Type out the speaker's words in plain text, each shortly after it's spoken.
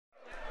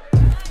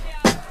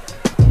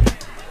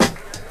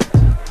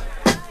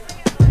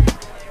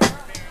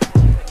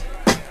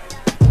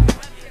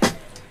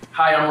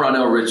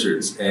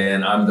Richards,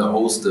 and I'm the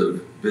host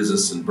of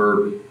Business and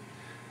Bourbon.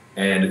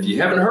 And if you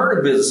haven't heard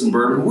of Business and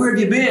Bourbon, where have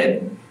you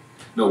been?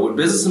 No, what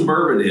Business and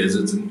Bourbon is,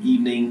 it's an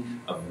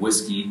evening of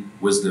whiskey,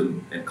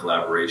 wisdom, and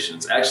collaboration.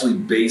 It's actually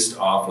based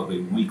off of a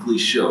weekly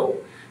show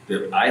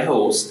that I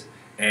host,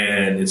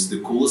 and it's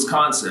the coolest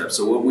concept.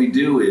 So what we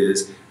do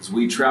is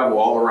we travel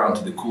all around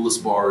to the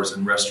coolest bars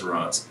and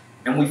restaurants,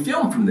 and we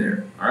film from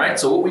there, all right?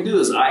 So what we do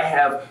is I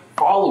have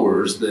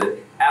followers that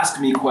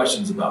ask me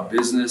questions about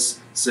business,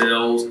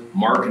 sales,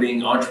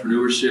 marketing,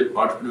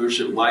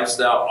 entrepreneurship,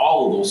 lifestyle,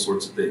 all of those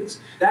sorts of things.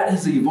 That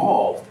has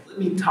evolved. Let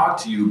me talk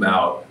to you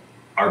about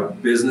our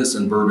Business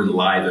and Bourbon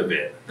live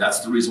event.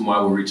 That's the reason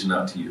why we're reaching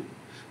out to you.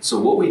 So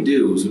what we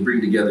do is we bring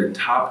together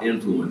top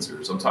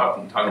influencers. I'm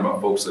talking about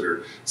folks that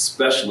are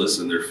specialists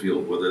in their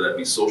field, whether that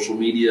be social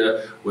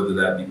media, whether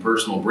that be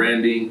personal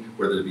branding,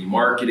 whether it be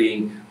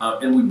marketing,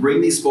 and we bring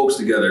these folks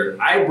together.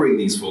 I bring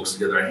these folks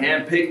together. I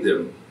handpick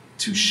them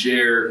to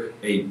share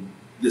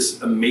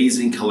this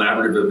amazing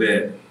collaborative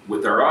event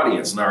with our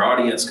audience. And our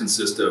audience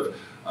consists of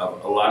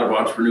a lot of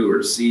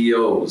entrepreneurs,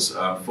 CEOs,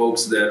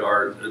 folks that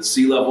are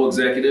C-level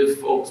executive,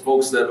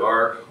 folks that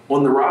are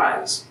on the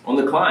rise, on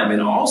the climb.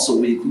 And also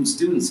we include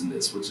students in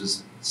this, which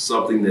is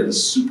something that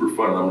is super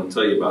fun. And I'm going to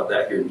tell you about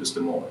that here in just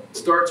a moment. It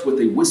starts with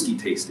a whiskey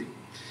tasting.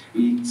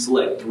 We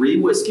select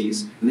 3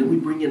 whiskeys, and then we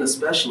bring in a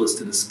specialist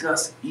to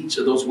discuss each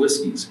of those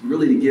whiskeys,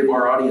 really to give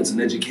our audience an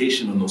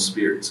education on those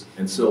spirits.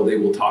 And so they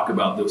will talk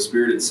about the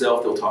spirit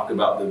itself, they'll talk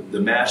about the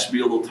mash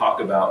bill, they'll talk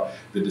about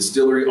the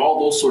distillery,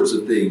 all those sorts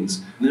of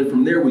things. And then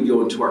from there we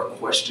go into our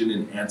question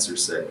and answer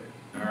segment.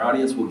 Our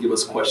audience will give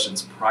us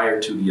questions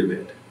prior to the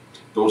event.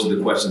 Those are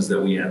the questions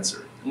that we answer.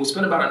 And we'll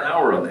spend about an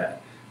hour on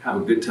that.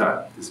 Have a good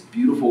time. This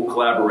beautiful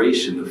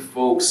collaboration of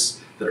folks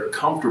that are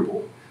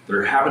comfortable, that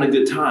are having a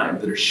good time,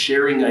 that are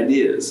sharing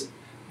ideas.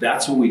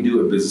 That's what we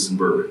do at Business and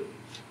Bourbon.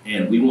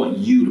 And we want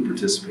you to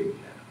participate in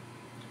that.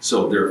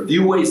 So there are a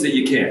few ways that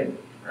you can,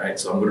 right?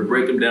 So I'm going to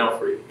break them down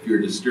for you. If you're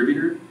a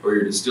distributor or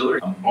you're a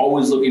distiller, I'm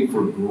always looking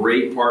for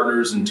great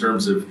partners in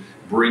terms of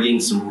bringing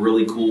some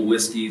really cool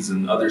whiskeys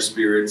and other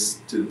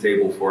spirits to the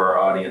table for our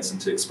audience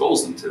and to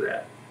expose them to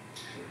that.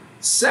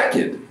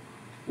 Second,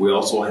 we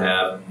also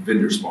have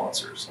vendor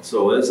sponsors.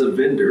 So as a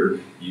vendor,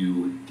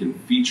 you can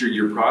feature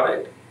your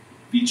product,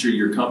 feature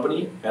your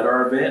company at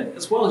our event,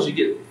 as well as you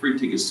get free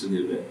tickets to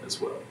the event as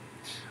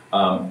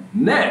well.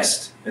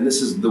 Next, and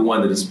this is the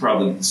one that is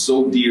probably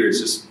so dear,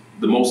 it's just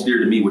the most dear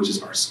to me, which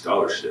is our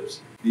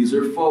scholarships. These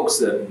are folks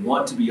that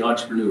want to be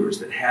entrepreneurs,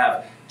 that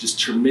have just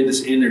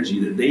tremendous energy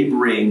that they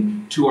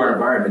bring to our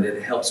environment, and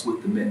it helps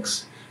with the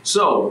mix.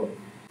 So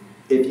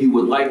if you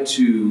would like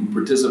to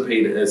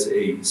participate as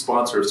a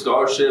sponsor of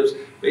scholarships,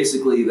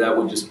 basically that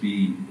would just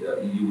be,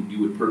 you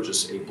would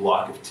purchase a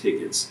block of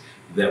tickets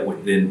that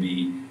would then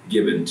be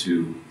given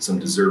to some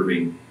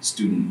deserving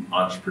student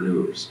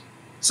entrepreneurs.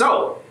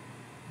 So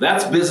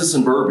that's Business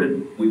and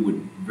Bourbon. We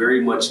would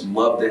very much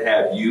love to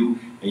have you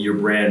and your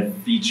brand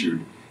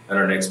featured at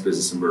our next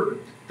Business and Bourbon.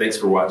 Thanks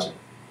for watching.